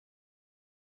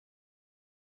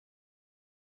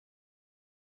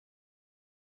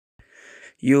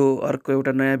यो अर्को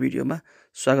एउटा नयाँ भिडियोमा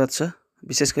स्वागत छ।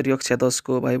 विशेष गरी कक्षा 10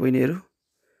 को भाइ बहिनीहरू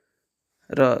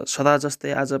र सदा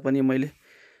जस्तै आज पनि मैले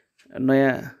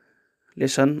नयाँ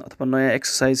लेसन अथवा नयाँ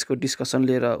एक्सरसाइजको डिस्कसन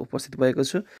लिएर उपस्थित भएको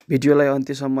छु। भिडियोलाई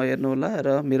अन्त्यसम्म हेर्नुहोला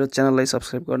र मेरो च्यानललाई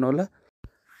सब्स्क्राइब गर्नुहोला।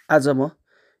 आज म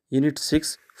unit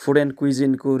 6 food and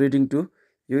क्विजिनको reading to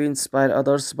you inspire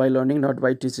others by learning not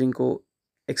by टिचिङको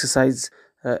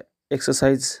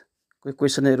एक्सरसाइजको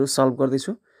क्वेसनहरू सल्भ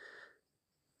गर्दैछु।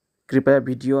 कृपया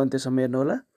भिडियो अन्त्यसम्म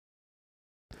हेर्नुहोला।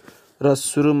 र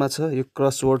सुरुमा छ यो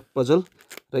क्रसवर्ड पजल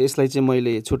र यसलाई चाहिँ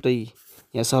मैले छुट्टै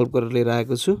यहाँ सल्भ गरेर लिएर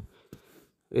आएको छु।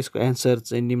 यसको एन्सर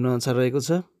चाहिँ निम्नअनुसार रहेको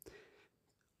छ।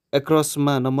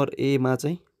 एक्रसमा नम्बर ए मा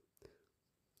चाहिँ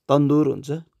तन्दुर हुन्छ,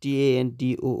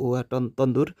 TANDOOR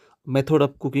तन्दुर, method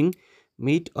of cooking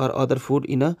meet or other food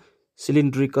in a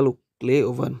cylindrical clay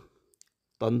oven,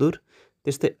 तन्दुर।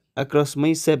 त्यस्तै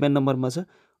एक्रसमै 7 नम्बरमा छ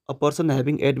a person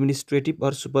having administrative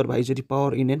or सुपरभाइजरी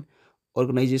power in an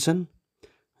organisation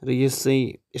र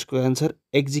यसको एन्सर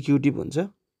एक्जिक्युटिभ हुन्छ,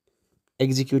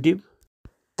 एक्जिक्युटिभ।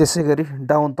 त्यसै गरी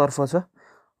डाउनतर्फ छ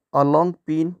a long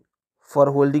pin for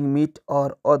holding meet or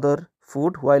other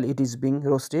food while it is being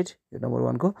roasted, यो नम्बर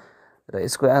 1 को। र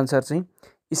यसको एन्सर चाहिँ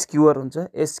स्क्युअर हुन्छ,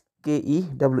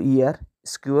 SKEWER,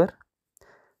 secure.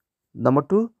 Number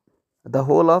 2 the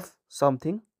whole of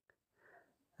something,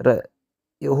 र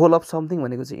यो होल अफ समथिङ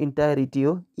भनेको चाहिँ इन्टायरिटी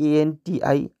हो,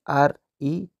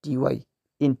 ENTIRETY,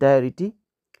 इन्टायरिटी,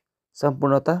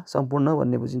 सम्पूर्णता, सम्पूर्ण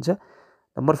भन्ने बुझिन्छ।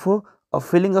 Number 4 a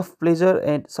feeling of pleasure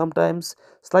and sometimes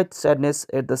slight sadness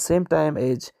at the same time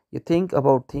as you think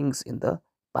about things in the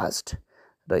past,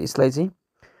 र यसलाई चाहिँ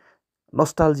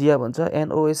नोस्टाल्जिया भन्छ,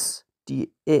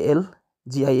 NOSTALGIA,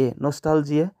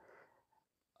 नोस्टाल्जिया।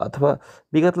 अथवा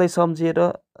विगतलाई सम्झिएर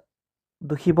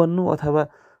दुखी बन्नु अथवा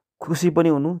खुसी पनि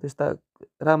हुनु, त्यस्ता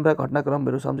राम्रा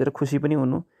घटनाक्रमहरू सम्झेर खुसी पनि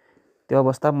हुनु, त्यो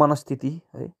अवस्था मनस्थिति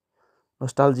है,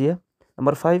 nostalgia.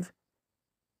 Number 5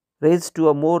 raise to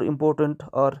a more important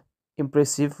or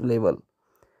impressive level,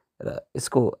 र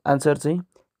यसको एन्सर चाहिँ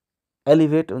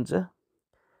एलिभेट हुन्छ,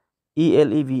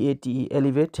 ELEVATE,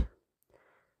 elevate.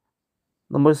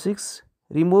 Number 6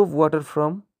 remove water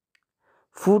from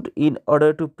food in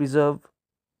order to preserve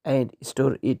and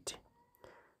store it,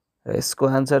 र यसको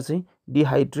एन्सर चाहिँ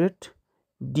डिहाइड्रेट,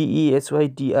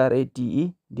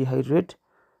 DEHYDRATE, डिहाइड्रेट,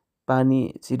 पानी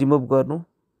चाहिँ रिमुभ गर्नु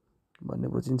भन्ने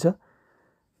बुझिन्छ।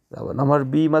 अब नम्बर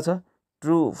बी मा छ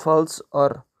true falls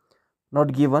or not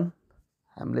given,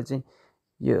 हामीले चाहिँ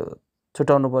यो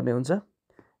छुटाउनु पर्ने हुन्छ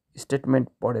स्टेटमेन्ट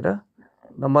पढेर।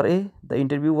 Number A the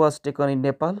interview was taken in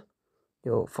Nepal,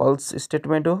 यो फल्स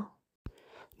स्टेटमेन्ट हो।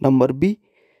 नम्बर बी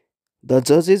द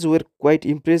जजेस were quite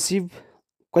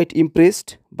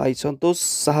impressed by Santosh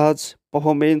Shah's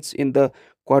performance in the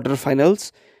quarter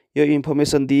finals, यो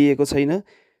इन्फर्मेसन दिइएको छैन,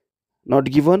 not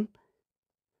given.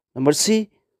 Number C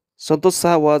Santosh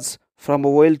Shah was from a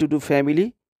well to do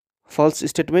family, falls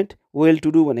statement, well to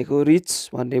do भनेको rich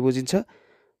भन्ने बुझिन्छ,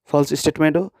 falls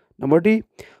statement हो। Number D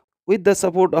with the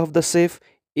support of the safe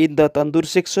in the तन्दुर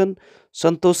section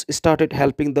Santosh started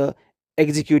helping the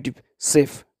executive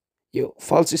safe, यो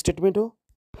falls statement हो।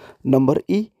 Number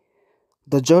E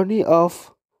the journey of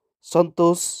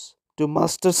Santosh to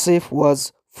master chef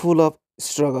was full of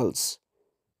struggles,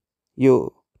 यो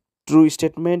true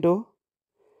statement हो।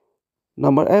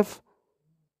 Number F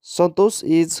Santosh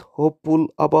is hopeful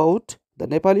about the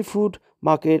Nepali food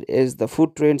market as the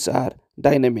food trends are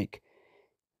dynamic,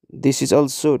 this is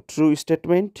also true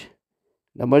statement.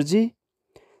 Number G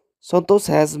Santosh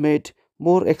has made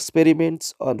more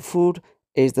experiments on food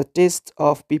as the test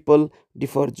of people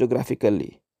differ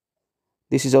जियोग्राफिकल्ली,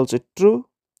 this is also true.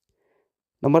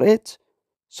 Number H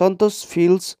Santosh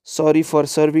feels sorry for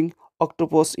serving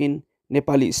octopus in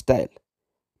Nepali style,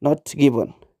 not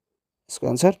given, इसको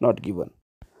answer not given.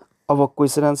 अब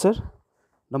question answer.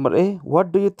 Number A what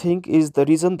do you think is the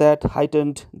reason that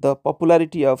हाइटन्ड the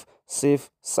popularity of safe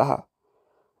Shah,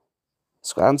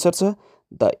 इसको answer छ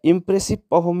the impressive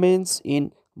performance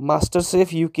in master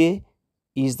chef UK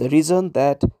is the reason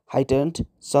that heightened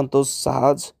Santosh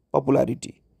Shah's popularity.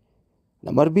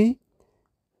 Number B,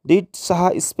 did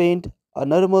Shah spend a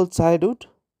normal childhood?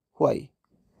 Why?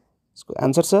 So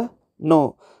answer sir, no.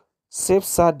 Chef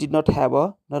Shah did not have a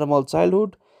normal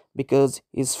childhood because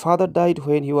his father died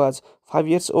when he was 5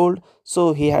 years old,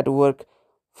 so he had to work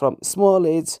from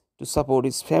small age to support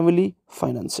his family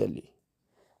financially.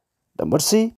 Number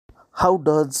C, how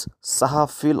does Shah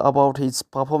feel about his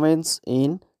performance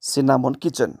in Cinnamon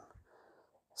Kitchen?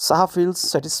 Shah feels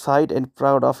satisfied and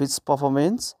proud of his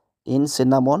performance in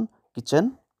Cinnamon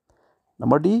Kitchen.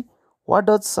 Number D, what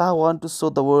does Shah want to show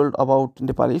the world about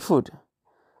Nepali food?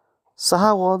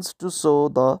 Shah wants to show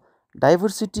the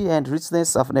diversity and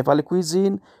richness of Nepali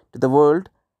cuisine to the world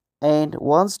and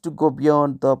wants to go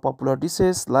beyond the popular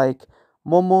dishes like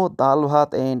momo, dal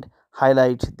bhat and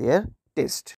highlight their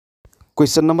taste.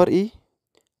 Question number E.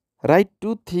 Write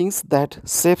two things that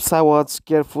Chef Shah was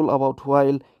careful about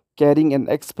while carrying an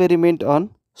experiment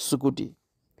on Sukuti.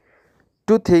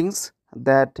 Two things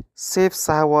that Chef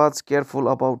Shah was careful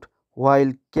about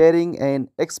while carrying an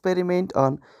experiment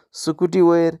on Sukuti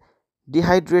were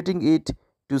dehydrating it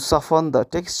to soften the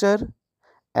texture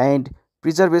and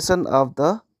preservation of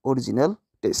the original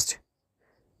taste.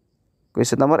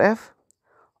 Question number F.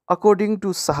 According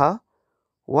to Shah,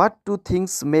 what two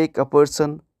things make a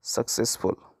person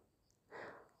successful?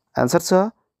 Answer Shah.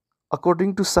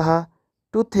 According to Shah,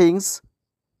 two things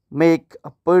make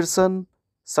a person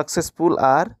successful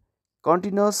are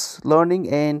continuous learning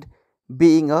and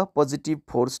being a positive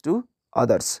force to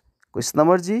others. Question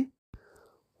number G.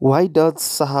 Why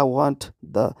does Shah want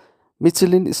the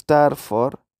Michelin star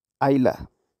for Ayla?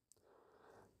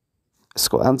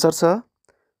 इसको answer छ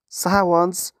Shah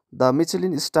wants the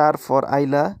Michelin star for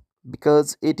Ayla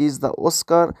because it is the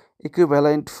Oscar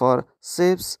equivalent for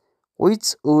chefs,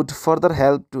 which would further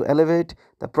help to elevate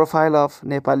the profile of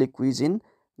Nepali cuisine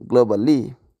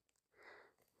globally.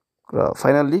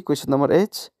 Finally, question number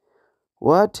H.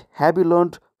 What have you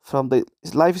learned from the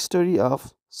life story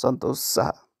of Santosh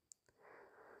Shah?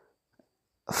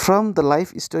 From the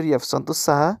life story of Santosh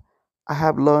Shah, I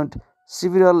have learned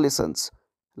several lessons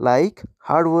like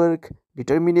hard work,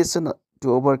 determination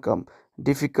to overcome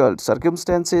difficult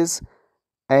circumstances,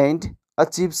 and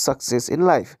achieve success in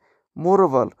life.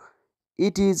 Moreover,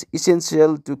 it is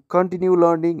essential to continue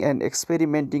learning and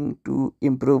experimenting to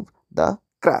improve the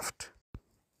craft.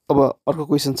 अब अर्को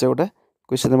question छ एउटा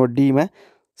question number डीमा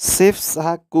safe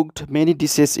Shah cooked many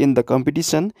dishes in the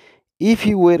competition if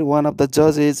you where one of the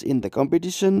जजेस in the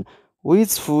competition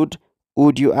which food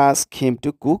would you ask him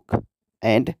to cook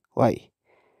and why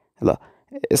ल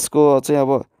यसको चाहिँ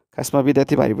अब खासमा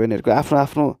विद्यार्थी भाइ बहिनीहरूको आफ्नो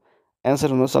आफ्नो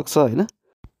एन्सर हुनसक्छ होइन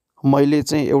मैले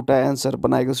चाहिँ एउटा एन्सर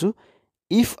बनाएको छु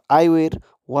if I where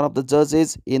one of the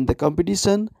जजेस in the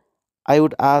competition I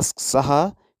would ask Shah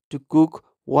to cook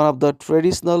one of the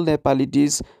traditional Nepali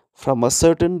dish from a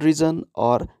certain region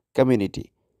or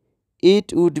community.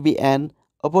 It would be an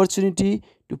opportunity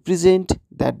to present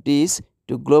that dish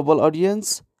to global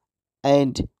audience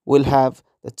and will have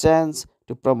the chance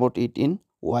to promote it in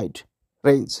wide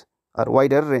range or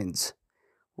wider range.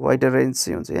 Wider range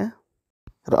चाहिँ हुन्छ यहाँ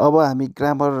र अब हामी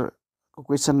ग्रामरको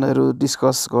क्वेसनहरू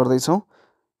discuss गर्दैछौँ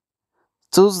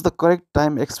choose the correct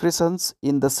time expressions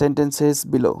in the sentences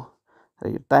below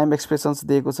time expressions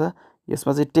दिएको छ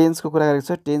यसमा चाहिँ टेन्सको कुरा गरेको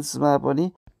छ टेन्समा पनि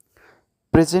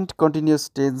प्रेजेन्ट कन्टिन्युस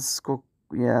टेन्सको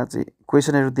यहाँ चाहिँ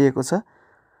क्वेसनहरू दिएको छ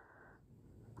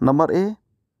number A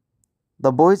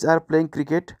the boys are playing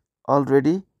cricket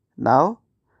already now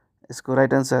यसको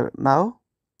right answer now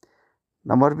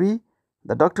number be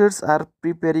the doctors are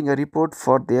preparing a report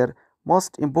for there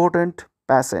most important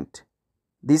patient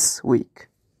this week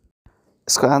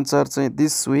यसको आन्सर चाहिँ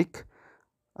दिस विक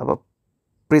अब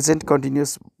present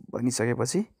continuous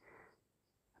भनिसकेपछि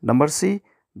number see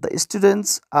the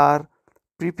students are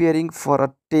preparing for a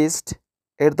test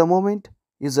at the moment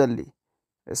usually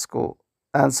यसको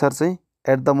answer चाहिँ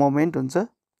at the moment हुन्छ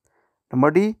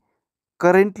number D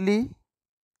currently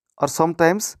or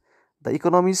sometimes the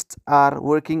economist are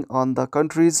working on the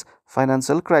countries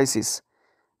financial crisis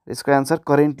यसको answer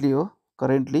currently हो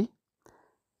currently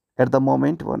at the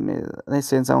moment भन्ने नै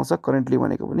sense आउँछ currently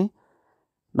भनेको पनि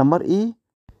number E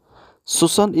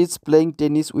Susan is playing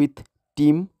tennis with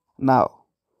team now.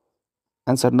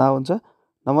 Answer now हुन्छ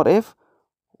number F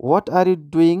what are you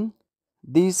doing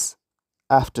this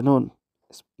afternoon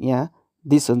यहाँ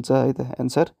this हुन्छ है त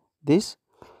answer this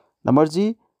number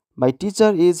G my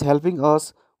teacher is helping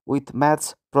us with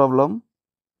maths problem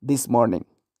this morning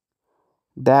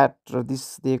that र this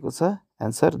दिएको छ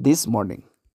answer this morning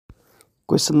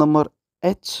question number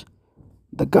H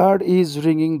the guard is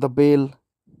ringing the bell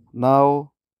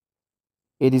now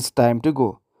it is time to go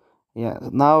यहाँ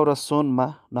now र सोनमा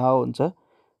now हुन्छ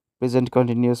present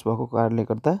continuous भएको कारणले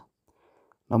गर्दा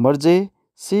नम्बर जे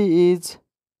C is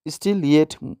still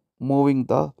yet moving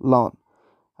the lawn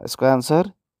यसको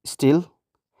answer still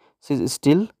see is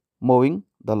still moving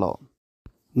the lawn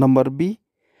number be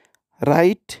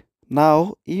right now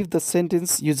if the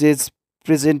sentence usages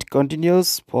present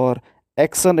continuous for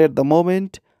action at the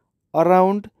moment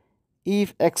around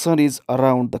if action is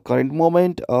around the current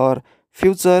moment or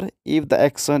future if the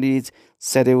action is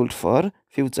scheduled for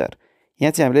future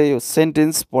यहाँ चाहिँ हामीले यो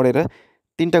sentence पढेर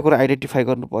तिनवटा कुरा identify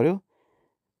गर्नु पर्यो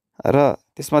र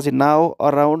त्यसमा चाहिँ नाउ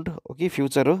अराउन्ड हो कि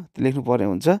फ्युचर हो त्यो लेख्नु पर्ने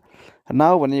हुन्छ।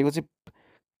 नाउ भनेको चाहिँ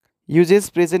uses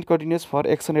present continuous for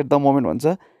action at the moment भन्छ,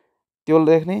 त्यो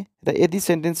लेख्ने। र यदि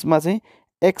सेन्टेन्समा चाहिँ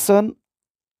एक्सन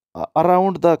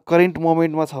अराउन्ड द करेन्ट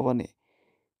मोमेन्टमा छ भने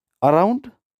अराउन्ड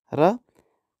र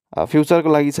फ्युचरको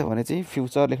लागि छ भने चाहिँ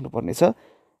फ्युचर लेख्नुपर्ने छ।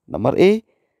 Number A,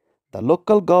 the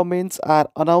local governments are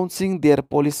अनाउन्सिङ there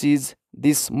policies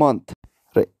this month,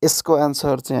 र यसको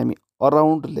एन्सर चाहिँ हामी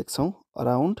अराउन्ड लेख्छौँ,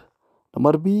 around.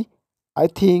 Number be, I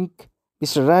think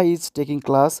mister Rai is taking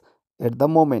class at the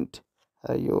moment,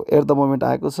 यो एट द मोमेन्ट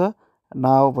आएको छ,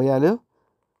 नाउ भइहाल्यो।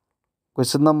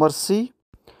 Question number C,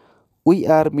 we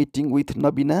are meeting with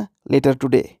Nabina letter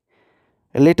today,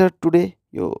 letter today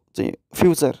यो चाहिँ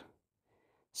फ्युचर,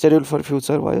 सेड्युल फर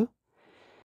फ्युचर भयो।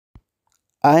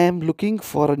 I am looking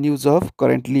for a new job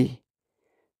currently,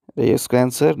 र यसको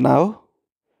answer now.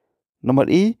 Number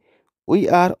E, we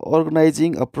are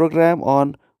organising a programme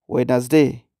on Wednesday,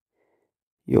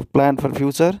 यो plan for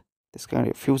future, त्यस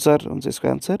कारण future हुन्छ यसको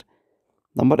answer.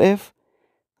 Number F,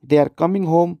 they are coming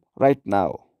home right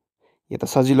now, यो त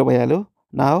सजिलो भइहाल्यो,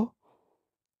 नाउ।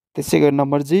 त्यसै गरी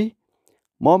number G,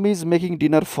 momo is making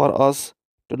dinner for us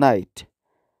tonight,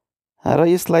 र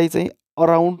यसलाई चाहिँ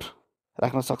अराउन्ड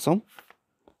राख्न सक्छौँ,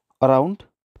 around.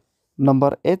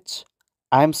 Number H,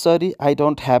 I am sorry I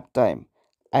don't have time,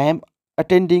 I am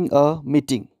attending a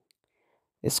meeting,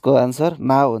 यसको एन्सर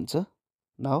नाउ हुन्छ,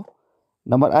 now.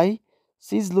 Number I,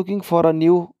 C is looking for a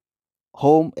new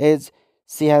home as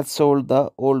she has sold the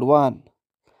old one,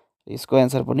 यसको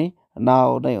answer पनि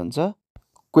now नै हुन्छ।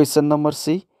 Question number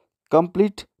C,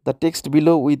 complete the text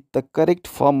below with the correct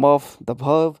form of the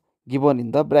verb given in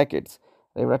the brackets,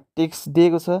 एउटा text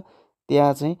दिएको छ,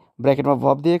 त्यहाँ चाहिँ ब्राकेटमा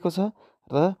verb दिएको छ,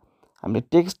 र हामीले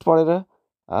टेक्स्ट पढेर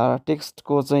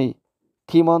टेक्स्टको चाहिँ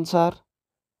थिम अनुसार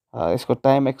यसको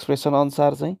टाइम एक्सप्रेसन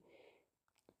अनुसार चाहिँ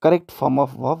correct form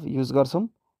of verb use गर्छौँ,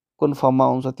 कुन फर्ममा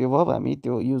आउँछ त्यो भर्ब हामी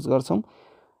त्यो युज गर्छौँ।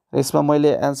 यसमा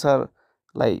मैले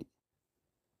एन्सरलाई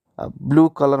ब्लू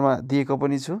कलरमा दिएको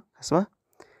पनि छु यसमा।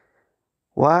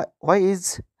 Why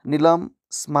is Nilam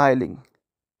smiling,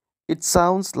 it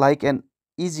sounds like an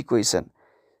easy question,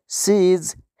 C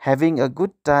is having a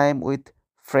good time with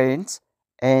friends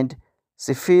and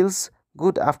she feels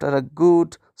good after a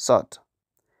good shot,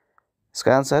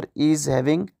 यसको एन्सर इज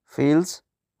having feels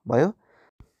भयो।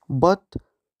 But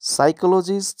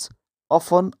psychologists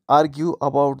often argue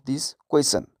about this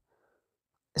question,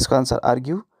 यसको answer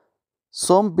argue।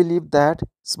 Some believe that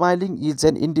smiling is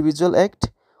an individual act,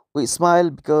 we smile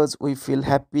because we feel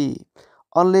happy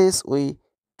unless we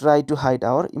try to hide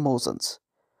our emotions.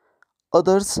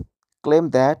 Others claim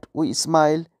that we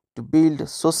smile to build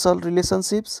social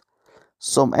relationships.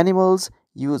 Some animals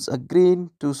use a grin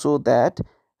to show that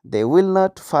they will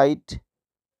not fight,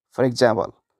 for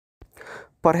example.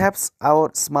 Perhaps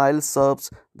our smile serves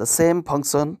the same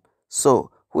function. So,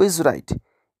 who is right?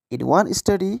 In one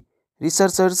study,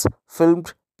 researchers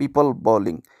filmed people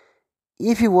bowling.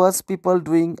 If you watch people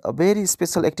doing a very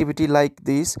special activity like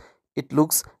this, it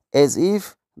looks as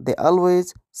if they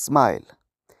always smile.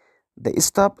 They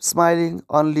stop smiling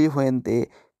only when they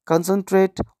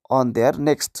concentrate on their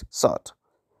next shot.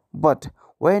 But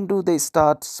when do they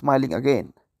start smiling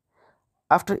again?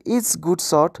 After each good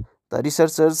shot, the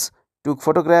researchers took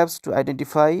photographs to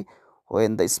identify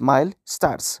when the smile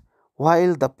starts.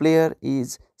 While the player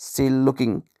is still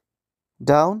looking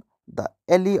down the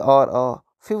alley, or a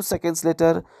few seconds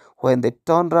later when they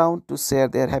turn around to share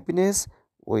their happiness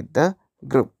with the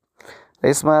group.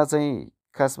 यसमा चाहिँ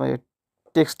खासमा यो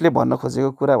टेक्स्टले भन्न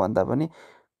खोजेको कुरा भन्दा पनि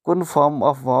कुन फर्म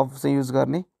अफ भर्ब चाहिँ युज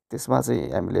गर्ने त्यसमा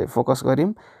चाहिँ हामीले फोकस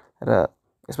गऱ्यौँ, र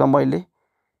यसमा मैले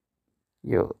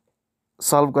यो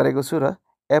सल्भ गरेको छु, र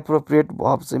एप्रोप्रिएट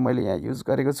भर्ब चाहिँ मैले यहाँ युज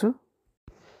गरेको छु।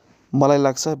 मलाई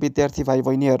लाग्छ विद्यार्थी भाइ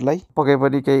बहिनीहरूलाई पक्कै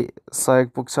पनि केही सहयोग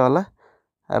पुग्छ होला,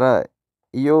 र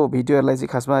यो भिडियोहरूलाई चाहिँ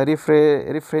खासमा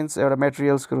रिफरेन्स एउटा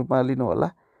मेटेरियल्सको रूपमा लिनु होला,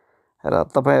 र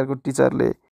तपाईँहरूको टिचरले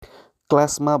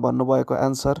क्लासमा भन्नुभएको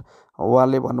एन्सर,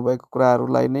 उहाँले भन्नुभएको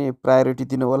कुराहरूलाई नै प्रायोरिटी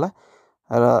दिनु होला,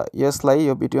 र यसलाई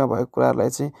यो भिडियोमा भएको कुराहरूलाई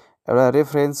चाहिँ एउटा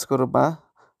रेफरेन्सको रूपमा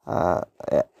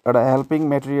एउटा हेल्पिङ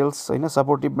मेटेरियल्स होइन,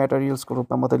 सपोर्टिभ मेटेरियल्सको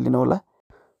रूपमा मात्रै लिनु होला।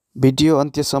 भिडियो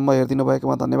अन्त्यसम्म हेरिदिनु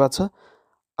भएकोमा धन्यवाद छ।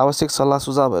 आवश्यक सल्लाह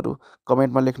सुझावहरू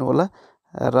कमेन्टमा लेख्नु होला,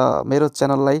 र मेरो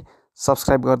च्यानललाई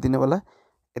सब्सक्राइब गरिदिनु होला।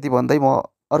 यति भन्दै म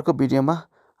अर्को भिडियोमा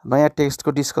नयाँ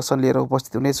टेक्स्टको डिस्कसन लिएर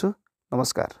उपस्थित हुनेछु।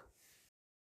 नमस्कार।